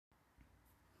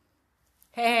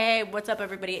Hey, what's up,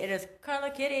 everybody? It is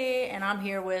Karla Kitty, and I'm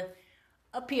here with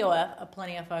a POF, a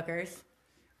Plenty of Fuckers.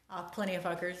 Plenty of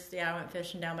Fuckers. Yeah, I went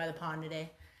fishing down by the pond today.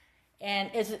 And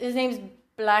his name's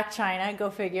Black China. Go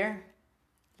figure.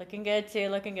 Looking good, too.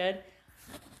 Looking good.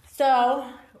 So,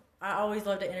 I always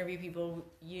love to interview people.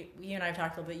 You and I have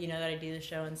talked a little bit. You know that I do the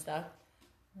show and stuff.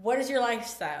 What is your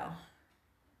lifestyle?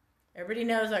 Everybody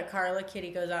knows that Karla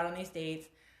Kitty goes out on these dates.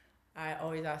 I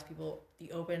always ask people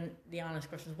the honest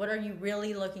questions. What are you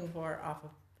really looking for off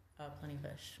of Plenty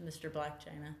Fish, Mr. Black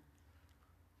China?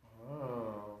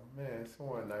 Oh, man,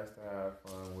 someone nice to have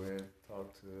fun with,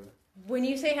 talk to. When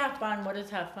you say have fun, what does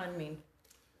have fun mean?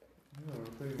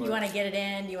 Pretty Do much you want to get it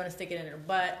in? Do you want to stick it in her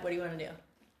butt? What do you want to do?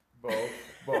 both.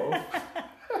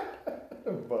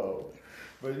 Both.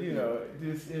 But,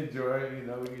 just enjoy,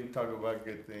 we can talk about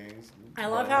good things. I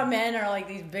love how men are like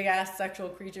these big-ass sexual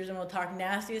creatures and will talk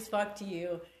nasty as fuck to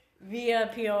you via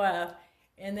POF,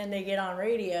 and then they get on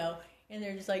radio, and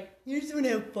they're just like, you just want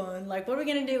to have fun. Like, what are we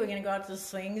going to do? We're going to go out to the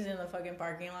swings in the fucking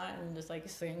parking lot and just, like,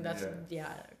 swing? That's,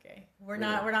 yeah okay. We're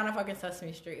not on a fucking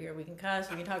Sesame Street here. We can cuss.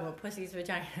 We can talk about pussies,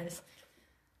 vaginas.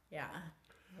 Yeah.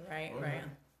 Right.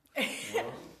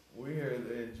 Well, we're here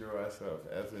to enjoy ourselves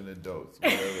as an adults,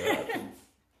 whatever happens.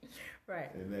 Right.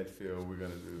 In that field, we're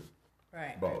going to do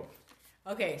both.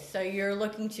 Okay, so you're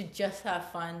looking to just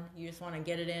have fun. You just want to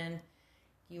get it in.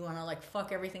 You want to, like,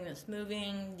 fuck everything that's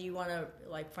moving. Do you want to,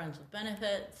 like, friends with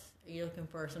benefits? Are you looking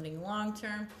for something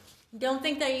long-term? Don't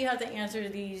think that you have to answer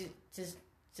these just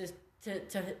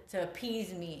to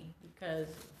appease me, because...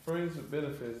 Friends with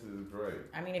benefits is great.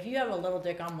 I mean, if you have a little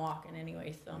dick, I'm walking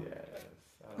anyway, so... Yes,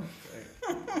 I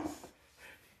don't think...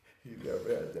 He never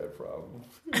had that problem.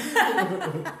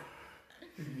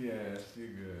 Yes, you're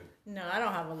good. No, I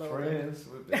don't have a little Friends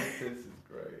with benefits is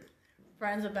great.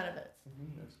 Friends with benefits.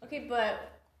 Mm-hmm, okay,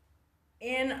 but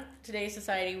in today's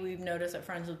society, we've noticed that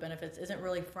friends with benefits isn't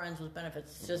really friends with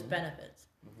benefits. It's just benefits.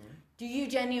 Mm-hmm. Do you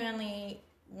genuinely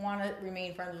want to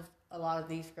remain friends with a lot of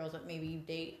these girls that maybe you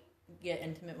date, get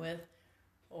intimate with?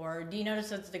 Or do you notice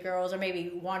that the girls are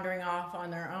maybe wandering off on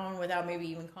their own without maybe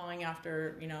even calling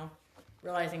after,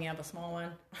 realizing you have a small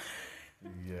one?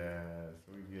 Yes,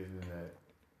 we get in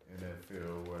that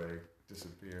field where they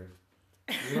disappear.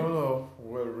 We don't know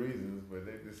what reasons, but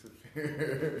they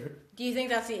disappear. Do you think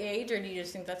that's the age, or do you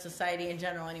just think that's society in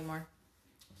general anymore?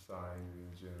 Society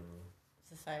in general.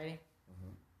 Society.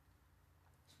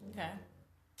 Mm-hmm. Okay.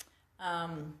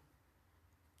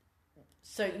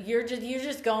 So you're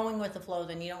just going with the flow.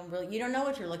 Then you don't know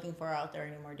what you're looking for out there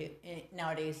anymore.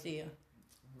 Nowadays, do you?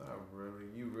 Not really.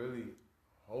 You really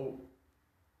hope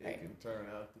it can turn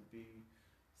out to be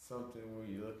something where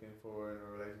you're looking for in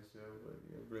a relationship, but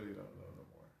you really don't know no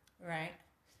more. Right.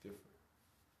 It's different.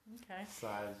 Okay.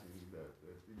 Size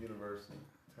the universe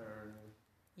turn.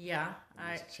 Yeah,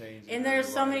 it's changing. And there's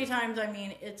so many times. I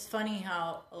mean, it's funny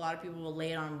how a lot of people will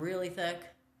lay it on really thick.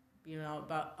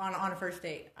 About on a first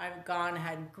date. I've gone,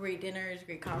 had great dinners,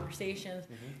 great conversations,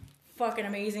 fucking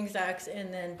amazing sex,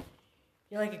 and then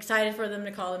you're like excited for them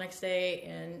to call the next day,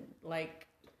 and like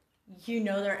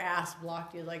their ass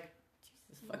blocked you. Like,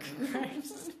 Jesus fucking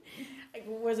Christ, like,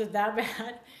 was it that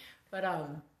bad? But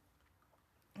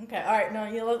okay, all right, no,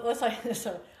 let's like this.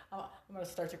 So I'm gonna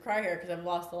start to cry here because I've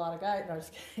lost a lot of guys. No,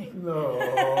 just kidding. No.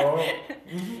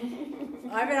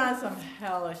 I've been on some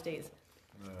hellish dates.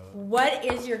 No. What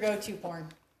is your go-to porn?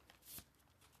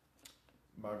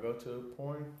 My go-to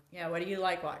porn? Yeah, what do you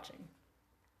like watching?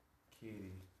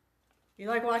 Kitty. You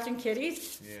like watching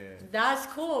kitties? Yeah. That's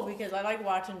cool because I like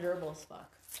watching gerbils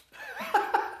fuck.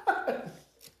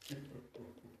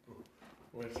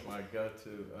 What's my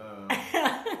go-to?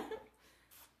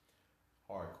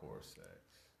 Hardcore sex.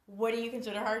 What do you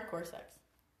consider hardcore sex?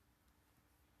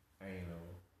 Anal.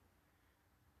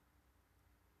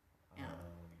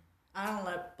 I don't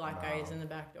let black guys in the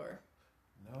back door.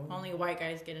 No. Only white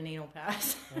guys get an anal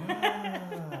pass.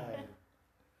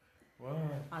 Why?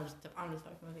 I'm just talking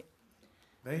with you.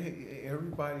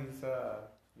 Everybody's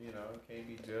can't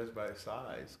be judged by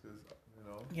size because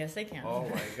Yes, they can. All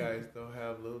white guys don't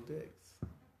have little dicks.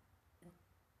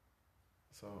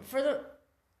 So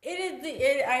it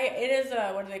is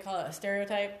what do they call it, a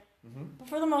stereotype? Mm-hmm. But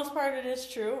for the most part, it is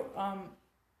true.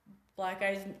 Black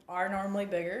guys are normally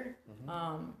bigger.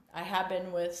 Mm-hmm. I have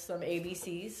been with some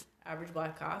ABCs, average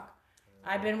black cock.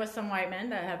 I've been with some white men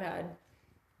that have had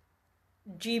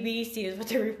GBC is what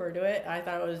they refer to it. I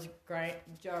thought it was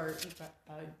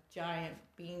giant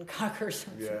bean cock or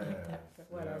something like that.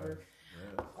 But whatever.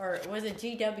 Yeah. Or was it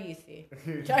GWC?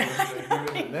 There's a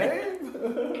name?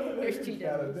 There's GWC.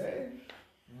 Got a name?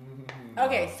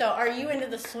 Okay, so are you into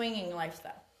the swinging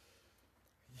lifestyle?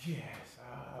 Yes,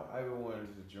 I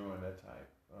wanted to join that type.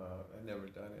 I've never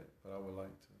done it, but I would like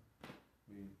to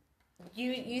be.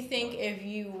 You think if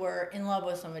you were in love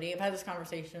with somebody, I've had this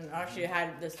conversation, I actually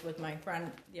had this with my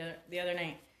friend the other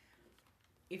night.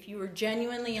 If you were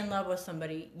genuinely in love with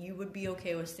somebody, you would be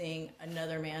okay with seeing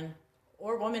another man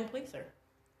or woman please her?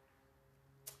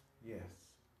 Yes.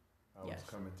 I was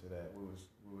coming to that. We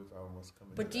was almost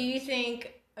coming to that. But do you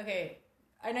think, okay,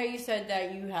 I know you said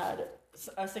that you had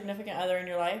a significant other in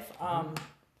your life.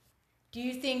 Do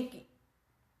you think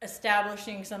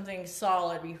establishing something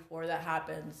solid before that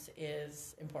happens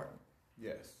is important?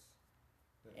 Yes.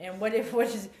 And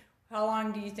how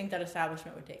long do you think that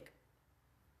establishment would take?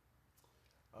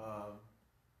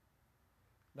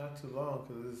 Not too long,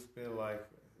 because it's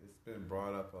been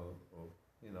brought up a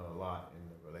lot in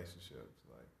the relationships.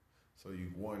 Like, so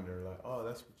you wonder, like, oh,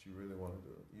 that's what you really want to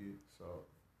do.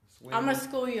 I'm gonna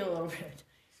school you a little bit.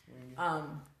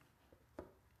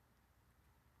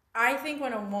 I think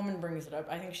when a woman brings it up,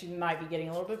 I think she might be getting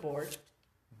a little bit bored.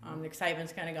 The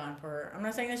excitement's kind of gone for her. I'm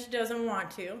not saying that she doesn't want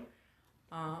to.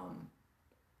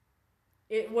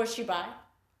 Was she bi?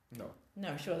 No,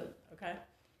 she wasn't. Okay.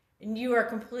 And you are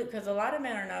because a lot of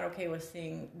men are not okay with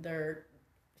seeing their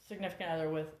significant other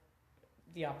with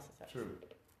the opposite sex. True.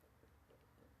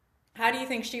 How do you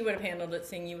think she would have handled it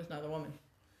seeing you with another woman?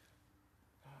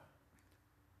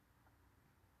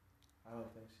 I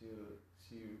don't think she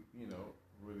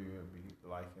really wouldn't be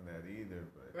liking that either.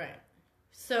 But right.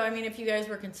 So, I mean, if you guys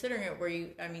were considering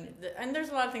it, and there's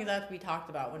a lot of things that have to be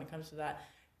talked about when it comes to that.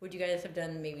 Would you guys have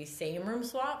done maybe same room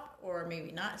swap or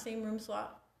maybe not same room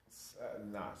swap?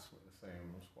 Not the same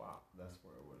room swap. That's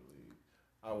where it would lead.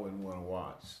 I wouldn't want to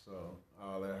watch, so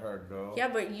I'll let her go. Yeah,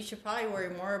 but you should probably worry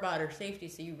more about her safety,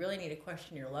 so you really need to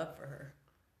question your love for her.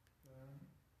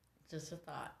 Just a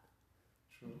thought.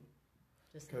 True.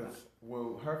 Because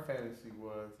her fantasy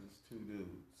is 2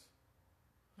 dudes.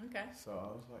 Okay. So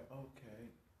I was like, okay,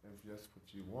 if that's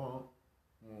what you want,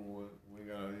 we're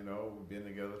gonna, we've been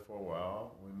together for a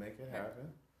while. We make it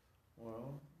happen.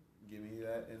 Well, give me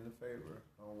that in the favor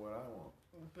on what I want.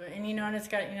 And it's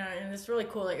got, and it's really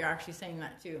cool that you're actually saying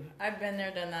that too. I've been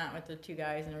there, done that with the 2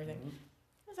 guys and everything.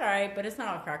 Mm-hmm. It's all right, but it's not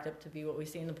all cracked up to be what we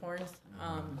see in the porns.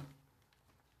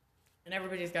 And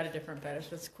everybody's got a different fetish.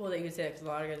 But it's cool that you say it because a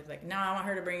lot of guys are like, no, I want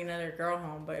her to bring another girl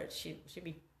home, but she'd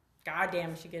be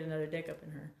goddamn, she'd get another dick up in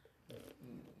her.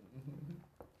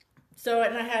 So,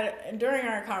 and during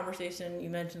our conversation,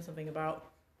 you mentioned something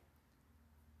about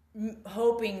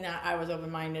hoping that I was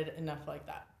open-minded enough like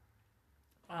that.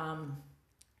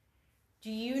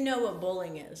 Do you know what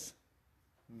bullying is?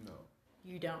 No.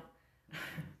 You don't?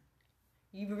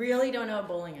 You really don't know what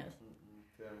bullying is?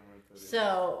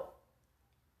 So,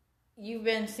 you've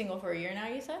been single for a year now,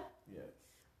 you said? Yes.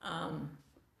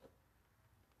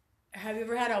 Have you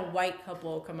ever had a white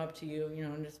couple come up to you,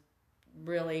 and just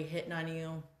really hitting on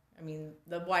you? I mean,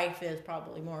 the wife is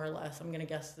probably more or less. I'm going to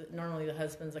guess that normally the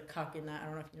husband's a cuck in that. I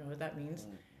don't know if you know what that means.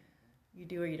 You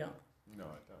do or you don't? No,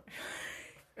 I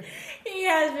don't. He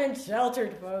has been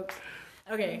sheltered, folks.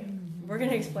 Okay, we're going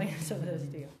to explain some of this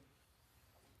to you.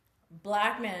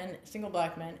 Black men, single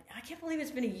black men. I can't believe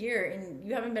it's been a year and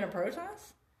you haven't been approached on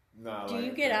this? No. Do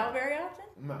you get out very often?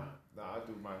 No, I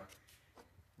do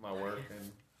my work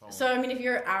and home. So, I mean, if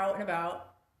you're out and about,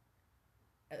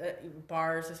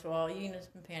 bars as well, it's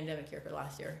been pandemic here for the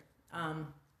last year.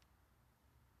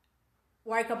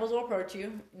 White couples will approach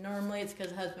you. Normally it's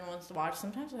because the husband wants to watch.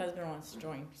 Sometimes the husband wants to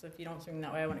join. So if you don't swing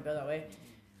that way, I want to go that way.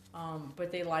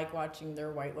 But they like watching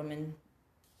their white women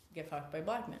get fucked by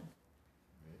black men.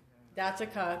 That's a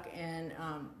cuck. And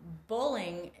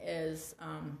bullying is,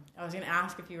 I was going to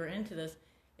ask if you were into this,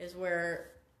 is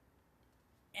where,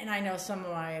 and I know some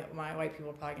of my white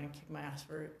people are probably going to kick my ass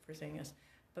for saying this,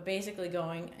 but basically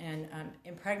going and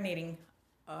impregnating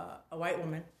a white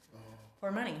woman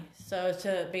for money. So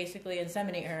to basically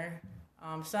inseminate her.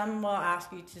 Some will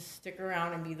ask you to stick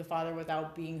around and be the father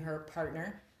without being her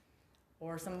partner.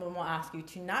 Or some of them will ask you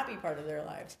to not be part of their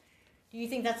lives. Do you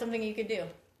think that's something you could do?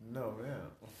 No,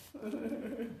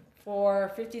 ma'am.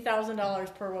 For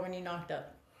 $50,000 per woman you knocked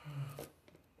up?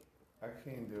 I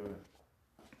can't do it.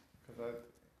 Because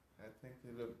I think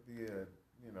it'll be a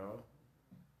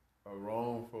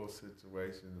wrongful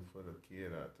situation to put a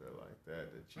kid out there like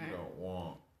that you don't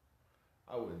want.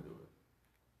 I wouldn't do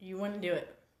it. You wouldn't do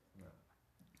it?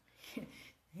 No.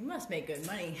 You must make good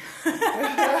money.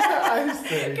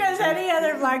 Because any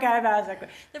other black guy has like,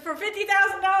 for $50,000,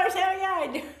 hell yeah, I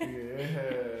do.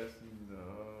 Yes, no.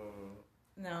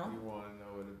 No? You want to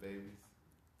know what a baby's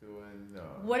doing? No.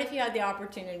 What if you had the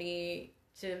opportunity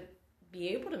to be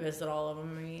able to visit all of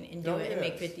them, and do it and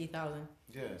make $50,000?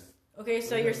 Yes. Okay,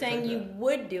 so you're saying you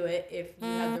would do it if you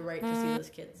had the right to see those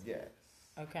kids? Yes.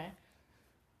 Okay.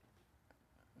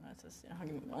 Let's just,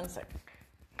 give me 1 second.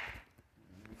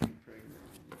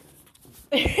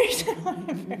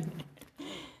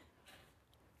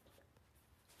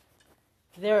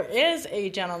 There is a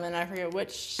gentleman, I forget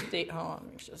which state. Hold on,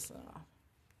 let me just shut off.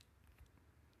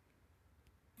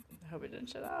 I hope it didn't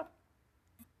shut off.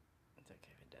 It's okay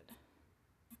if it did.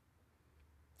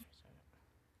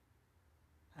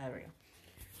 There we go.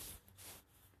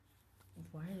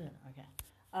 Why is it? Okay.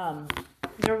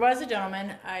 There was a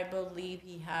gentleman, I believe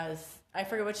he has, I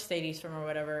forget which state he's from or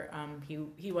whatever.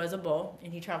 He was a bull,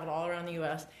 and he traveled all around the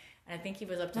U.S., and I think he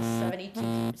was up to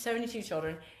 72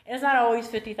 children. And it's not always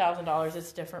 $50,000.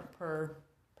 It's different per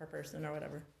person or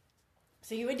whatever.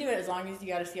 So you would do it as long as you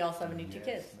got to see all 72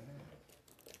 kids. Man.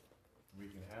 We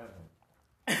can have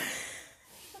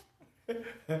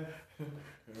them.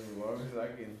 As long as I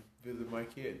can visit my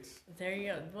kids. There you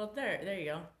go. Well, there you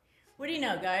go. What do you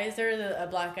know, guys? There's a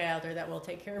black guy out there that will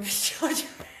take care of his children.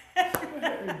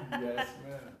 Yes,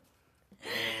 man. I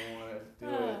don't want to do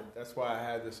it. That's why I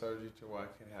had the surgery to where I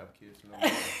can't have kids no more.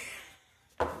 Yeah.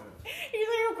 He's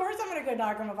like, of course I'm going to go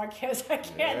knock him up. I can't knock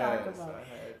him up.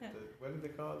 I had what did they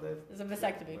call that? It's a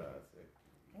vasectomy.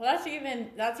 Well, that's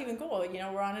even cool. You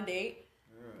know, we're on a date.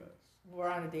 Yes. We're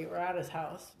on a date. We're at his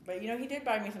house. But, you know, he did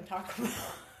buy me some Taco Bell.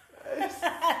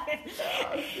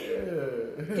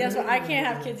 Guess what? I can't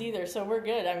have kids either, so we're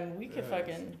good. I mean, we could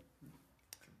fucking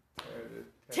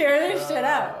tear this shit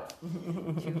up.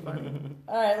 Too funny.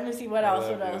 All right, let me see what else.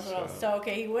 So,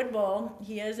 okay, he would bowl.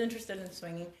 He is interested in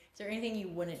swinging. Is there anything you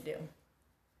wouldn't do?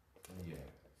 Yes.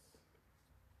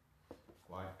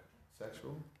 Like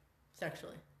sexual?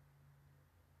 Sexually.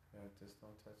 Yeah, just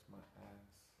don't touch my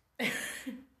ass.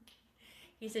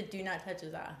 He said, "Do not touch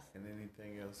his ass." And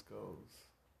anything else goes.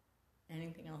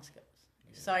 Anything else goes.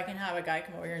 Yeah. So I can have a guy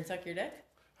come over here and suck your dick?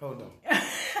 Oh, no.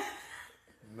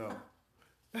 No.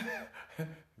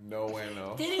 No way,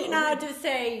 no. Did he not just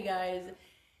say, you guys?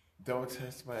 Don't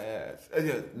touch my ass.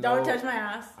 Yeah, don't touch my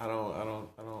ass. I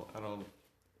don't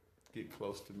get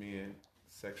close to being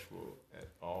sexual at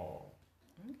all.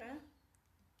 Okay.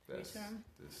 That's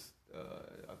this.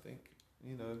 I think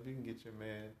if you can get your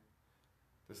man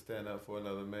to stand up for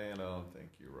another man, I don't think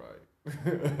you're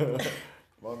right.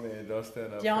 My man, don't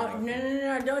stand up.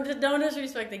 No. Don't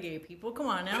disrespect the gay people. Come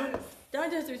on now. Don't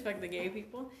disrespect the gay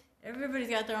people. Everybody's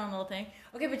got their own little thing.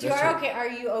 Okay, but you are okay. Are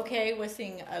you okay with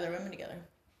seeing other women together?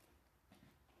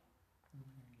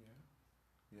 Yeah.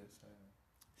 Yes, I am.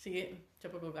 See,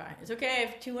 typical guy. It's okay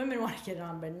if two women want to get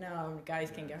on, but no, guys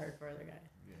can get hurt for other guys.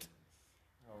 Yes.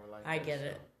 Like I get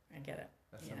it.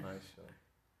 That's a nice show.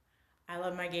 I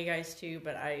love my gay guys too,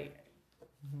 but I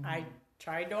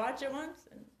tried to watch it once,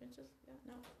 and it just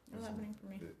not happening for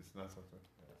me. It's not something.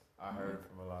 I heard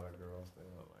from a lot of girls they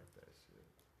don't like that shit.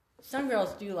 Some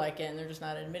girls do like it, and they're just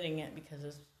not admitting it because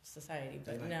of society.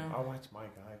 But no, I watch my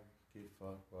guy get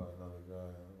fucked by another guy,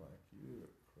 and I'm like, you're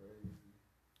crazy.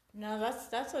 No,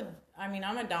 that's what I mean.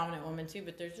 I'm a dominant woman too,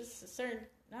 but there's just certain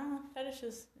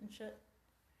fetishes and shit.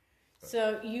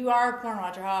 So you are a porn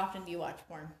watcher. How often do you watch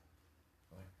porn?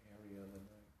 Like every other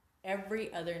night.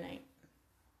 Every other night.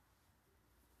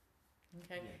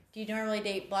 Okay. Yes. Do you normally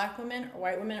date black women or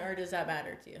white women, or does that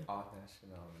matter to you? All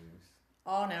nationalities.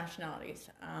 All nationalities.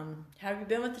 Have you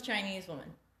been with a Chinese woman?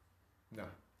 No.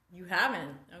 You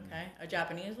haven't? Okay. A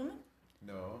Japanese woman?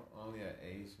 No, only an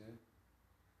Asian.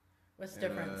 What's the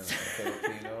difference? A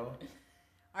Filipino.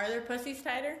 Are their pussies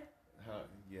tighter?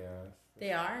 Yes.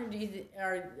 They are?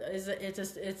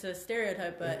 It's a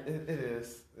stereotype, but... It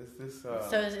is. It's this...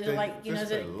 so is it like,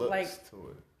 is it like... To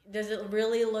it. Does it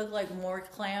really look like more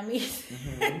clammy?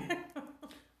 Mm-hmm.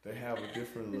 They have a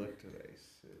different look to their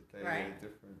shit. They have a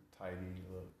different tidy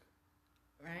look.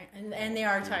 Right, and they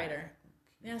are tighter.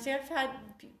 Yeah, see, I've had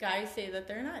guys say that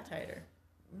they're not tighter.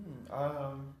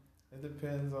 It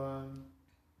depends on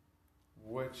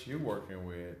what you're working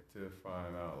with to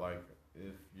find out. Like,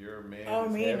 if your man is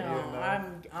heavy enough,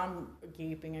 I'm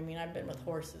gaping. I mean, I've been with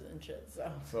horses and shit,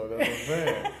 so. So that's what I'm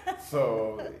saying.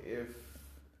 So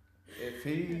if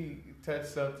he touched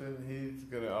something, he's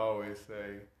gonna always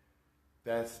say,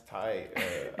 "That's tight."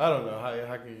 I don't know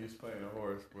how can you explain a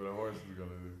horse what a horse is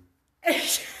gonna do.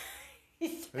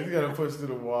 He's gonna push through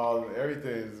the wall, and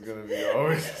everything is gonna be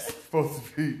always supposed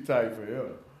to be tight for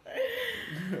him.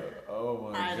 Oh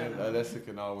my goodness, unless he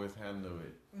can always handle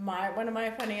it. One of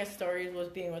my funniest stories was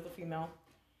being with a female,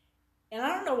 and I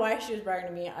don't know why she was bragging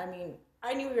to me. I mean,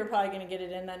 I knew we were probably going to get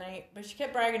it in that night, but she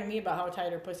kept bragging to me about how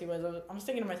tight her pussy was. I was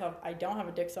thinking to myself, I don't have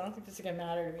a dick, so I don't think this is going to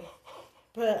matter to me.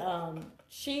 But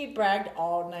she bragged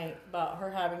all night about her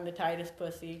having the tightest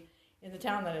pussy, in the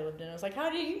town that I lived in. I was like, how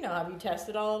do you know? Have you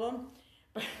tested all of them?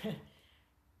 But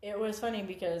it was funny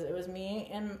because it was me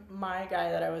and my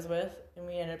guy that I was with, and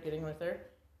we ended up getting with her.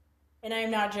 And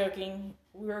I'm not joking.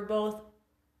 We were both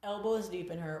elbows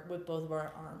deep in her with both of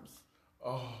our arms.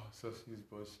 Oh, so she's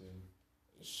bullshitting.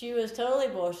 She was totally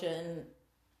bullshitting,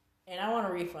 and I want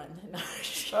a refund. No,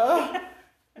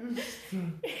 Please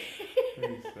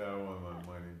say I want my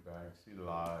money back. She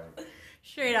lied.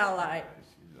 Straight out lie.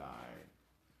 She lied.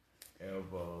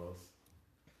 Elbows.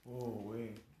 Oh,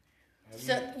 wait.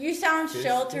 So you sound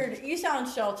sheltered. You sound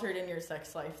sheltered in your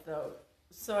sex life, though.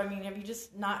 So I mean, have you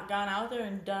just not gone out there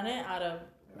and done it out of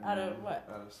what?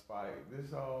 Out of spite. This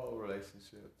is all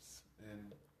relationships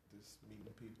and just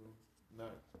meeting people.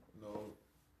 No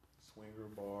swinger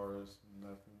bars.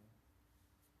 Nothing.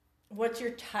 What's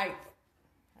your type?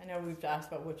 I know we've asked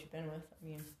about what you've been with. I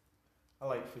mean, I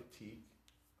like petite.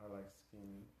 I like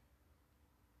skinny.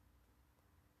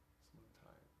 It's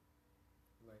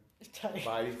my type. Like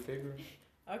body figure.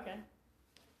 Okay.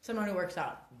 Someone who works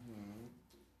out. Mm-hmm.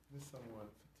 Just someone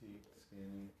petite,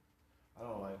 skinny. I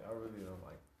really don't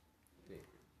like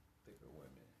thicker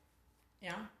women.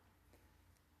 Yeah.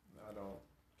 I don't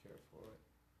care for it.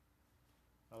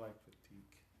 I like petite.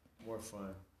 More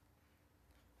fun.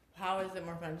 How is it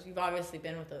more fun? You've obviously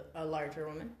been with a larger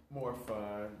woman. More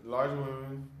fun. Larger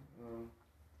women.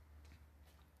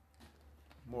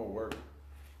 More work.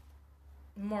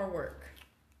 More work.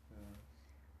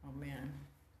 Yeah. Oh, man.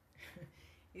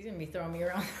 He's going to be throwing me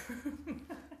around.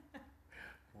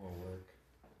 More work.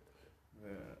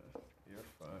 Yeah. You're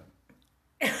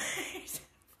fun.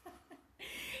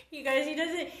 You guys,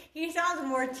 he sounds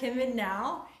more timid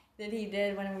now than he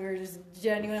did when we were just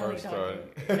genuinely talking.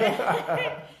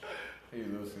 He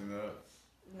loosened up.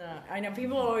 No, I know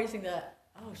people always think that,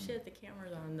 oh shit, the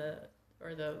camera's on,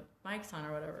 or the mic's on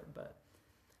or whatever, but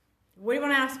what do you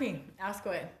want to ask me? Ask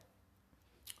away.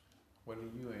 What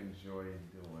do you enjoy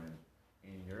doing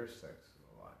in your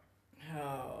sexual life?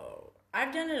 Oh,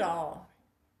 I've done it all.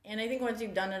 And I think once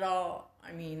you've done it all,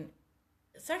 I mean,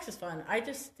 sex is fun. I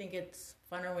just think it's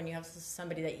funner when you have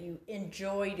somebody that you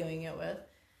enjoy doing it with.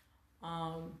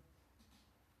 I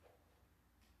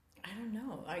don't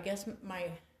know. I guess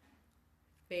my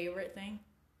favorite thing,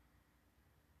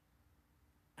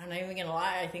 I'm not even going to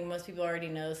lie, I think most people already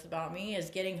know this about me, is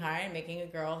getting high and making a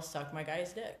girl suck my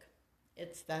guy's dick.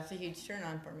 That's a huge turn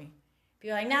on for me.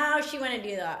 People are like, no, she wouldn't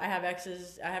do that. I have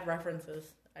exes. I have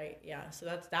references. So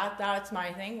that's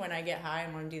my thing. When I get high,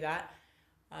 I want to do that.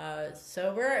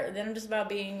 Sober, then I'm just about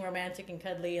being romantic and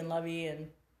cuddly and lovey, and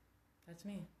that's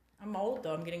me. I'm old,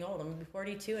 though. I'm getting old. I'm going to be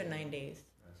 42 in 9 days.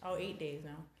 8 days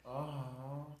now.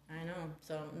 Oh. I know.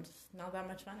 So I'm just not that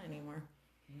much fun anymore.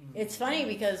 It's funny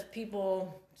because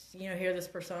people, hear this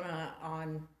persona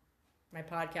on my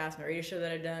podcast, my radio show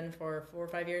that I've done for 4 or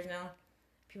 5 years now.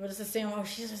 People just assume, oh,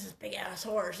 she's just this big-ass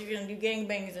horse. She's going to do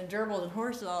gangbangs and gerbils and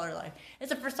horses all her life.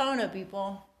 It's a persona,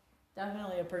 people.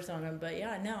 Definitely a persona. But,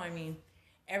 yeah, no, I mean,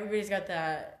 everybody's got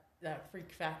that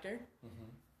freak factor. Mm-hmm.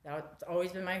 That's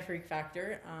always been my freak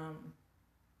factor.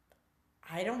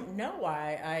 I don't know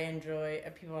why I enjoy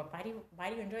people. Why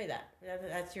do you enjoy that?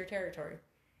 That's your territory.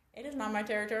 It is not my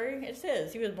territory. It's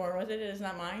his. He was born with it. It is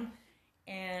not mine.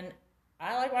 And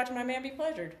I like watching my man be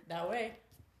pleasured that way.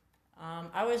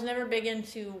 I was never big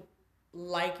into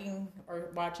liking or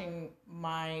watching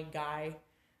my guy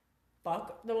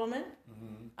fuck the woman.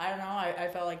 Mm-hmm. I don't know. I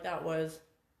felt like that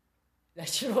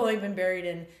should have only been buried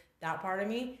in that part of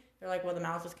me. They're like, well, the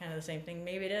mouth is kind of the same thing.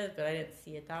 Maybe it is, but I didn't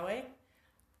see it that way.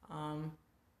 And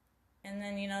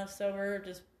then, sober,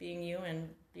 just being you and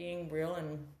being real,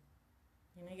 and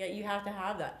you have to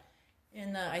have that.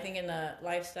 I think in the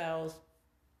lifestyles,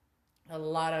 a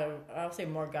lot of, I'll say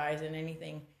more guys than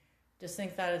anything, just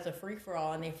think that it's a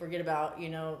free-for-all, and they forget about,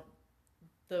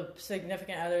 the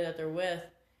significant other that they're with,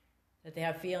 that they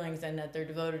have feelings and that they're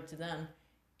devoted to them.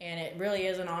 And it really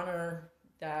is an honor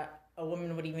that a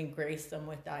woman would even grace them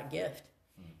with that gift.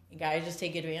 And guys just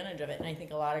take advantage of it. And I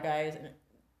think a lot of guys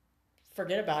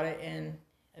forget about it, and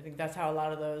I think that's how a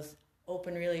lot of those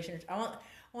open relationships, I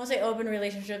won't say open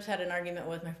relationships, had an argument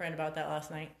with my friend about that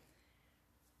last night.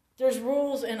 There's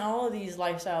rules in all of these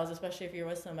lifestyles, especially if you're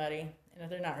with somebody, and if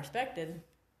they're not respected,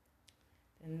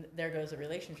 then there goes the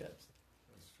relationships.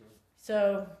 That's true.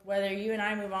 So whether you and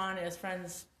I move on as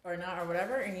friends or not or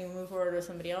whatever, and you move forward with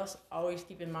somebody else, always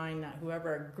keep in mind that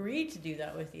whoever agreed to do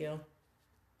that with you,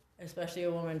 especially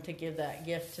a woman, to give that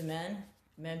gift to men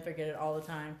forget it all the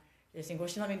time. They think, well,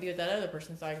 she let me be with that other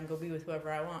person so I can go be with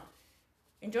whoever I want.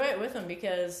 Enjoy it with them,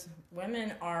 because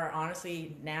women are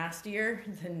honestly nastier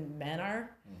than men are.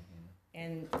 Mm-hmm.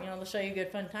 and they'll show you a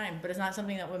good fun time. But it's not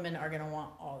something that women are gonna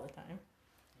want all the time.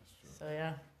 That's true. So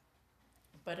yeah,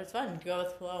 but it's fun. Go with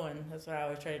the flow, and that's what I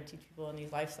always try to teach people in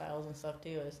these lifestyles and stuff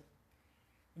too. Is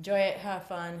enjoy it, have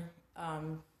fun.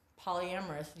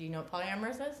 Polyamorous. Do you know what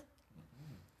polyamorous is?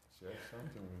 Share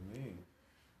something with me.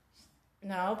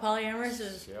 No, polyamorous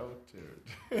is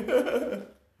sheltered.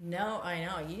 No, I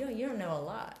know you don't know a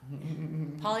lot.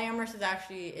 Polyamorous is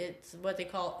it's what they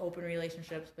call open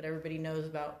relationships, but everybody knows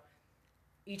about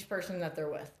each person that they're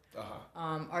with.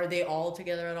 Are they all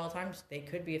together at all times? They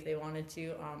could be if they wanted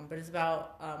to, but it's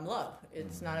about love.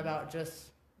 It's not about just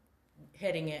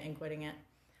hitting it and quitting it,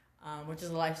 which is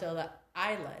a lifestyle that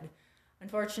I led.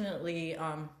 Unfortunately,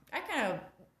 I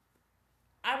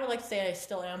would like to say I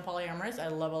still am polyamorous. I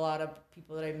love a lot of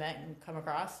people that I met and come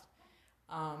across.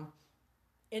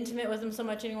 Intimate with them so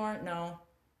much anymore? No.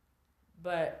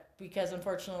 But because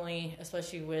unfortunately,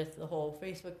 especially with the whole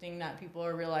Facebook thing that people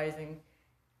are realizing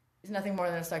is nothing more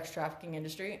than a sex trafficking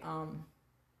industry,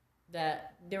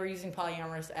 that they were using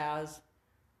polyamorous as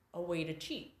a way to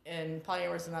cheat. And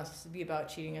polyamorous is not supposed to be about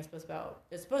cheating. It's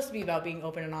supposed to be about being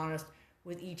open and honest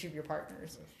with each of your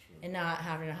partners and not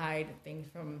having to hide things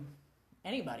from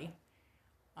anybody.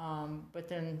 But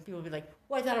then people will be like,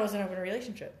 well, I thought it was an open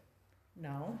relationship.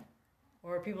 No.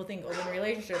 Or people think open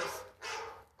relationships,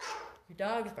 your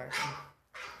dog is barking.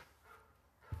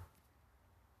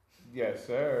 Yes,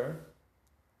 sir.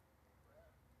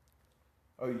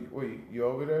 Oh, you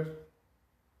over there?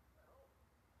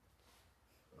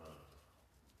 Okay.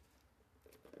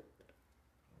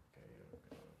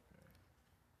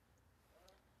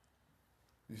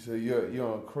 You say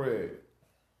you're on Craig.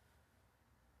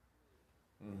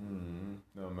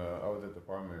 No, man, I was at the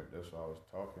apartment. That's why I was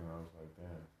talking. I was like,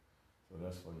 damn. So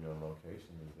that's where your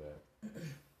location is at.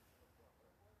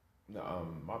 No,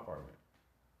 my apartment.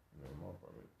 My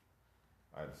apartment.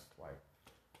 It's like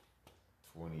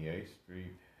 28th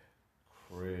Street,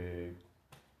 Craig.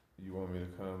 You want me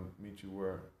to come meet you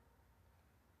where?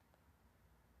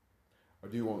 Or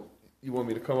do you want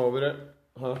me to come over there?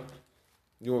 Huh?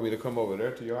 You want me to come over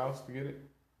there to your house to get it?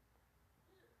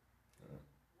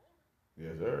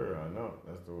 Yes, sir. I know.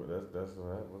 That's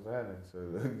what's happening. So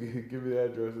give me the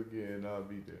address again, and I'll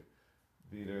be there.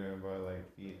 Be there by like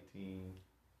 18.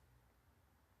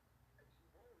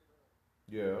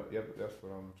 Yeah. Yep. That's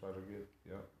what I'm trying to get.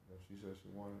 Yep. She said she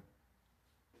wanted.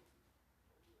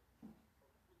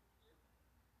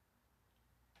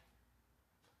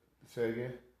 Say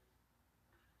again.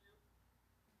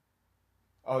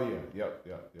 Oh yeah. Yep.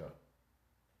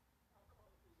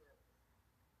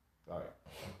 All right.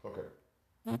 Okay.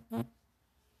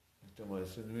 Somebody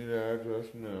send me the address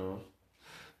now.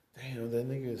 Damn, that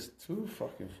nigga is too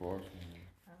fucking far from me.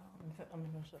 Let me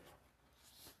finish it.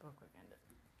 Real quick, end it.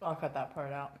 I'll cut that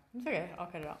part out. It's okay. I'll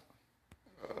cut it out.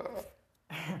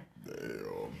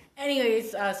 Damn.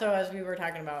 Anyways, so as we were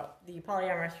talking about the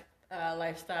polyamorous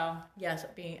lifestyle, yes,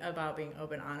 being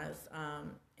open, honest,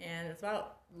 and it's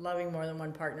about loving more than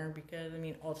one partner because,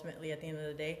 ultimately, at the end of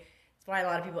the day, it's why a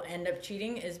lot of people end up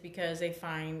cheating is because they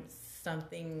find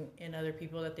something in other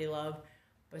people that they love,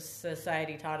 but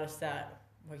society taught us that,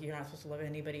 well, you're not supposed to love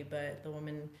anybody but the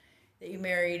woman that you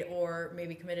married or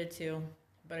maybe committed to.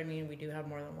 But we do have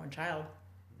more than one child,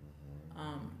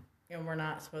 and we're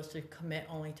not supposed to commit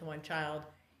only to one child,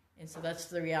 and so that's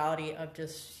the reality of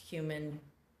just human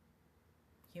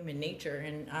nature.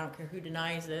 And I don't care who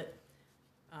denies it.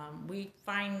 We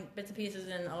find bits and pieces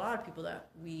in a lot of people that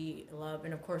we love,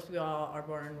 and of course we all are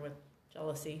born with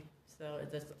jealousy, so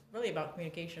it's really about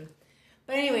communication.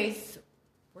 But anyways,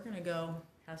 we're gonna go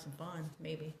have some fun,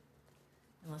 maybe,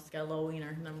 unless it's got a little wiener,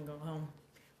 and then I'm gonna go home.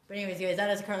 But anyways, guys, that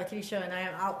is the Karla Kitty Show, and I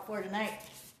am out for tonight.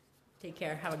 Take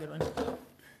care. Have a good one.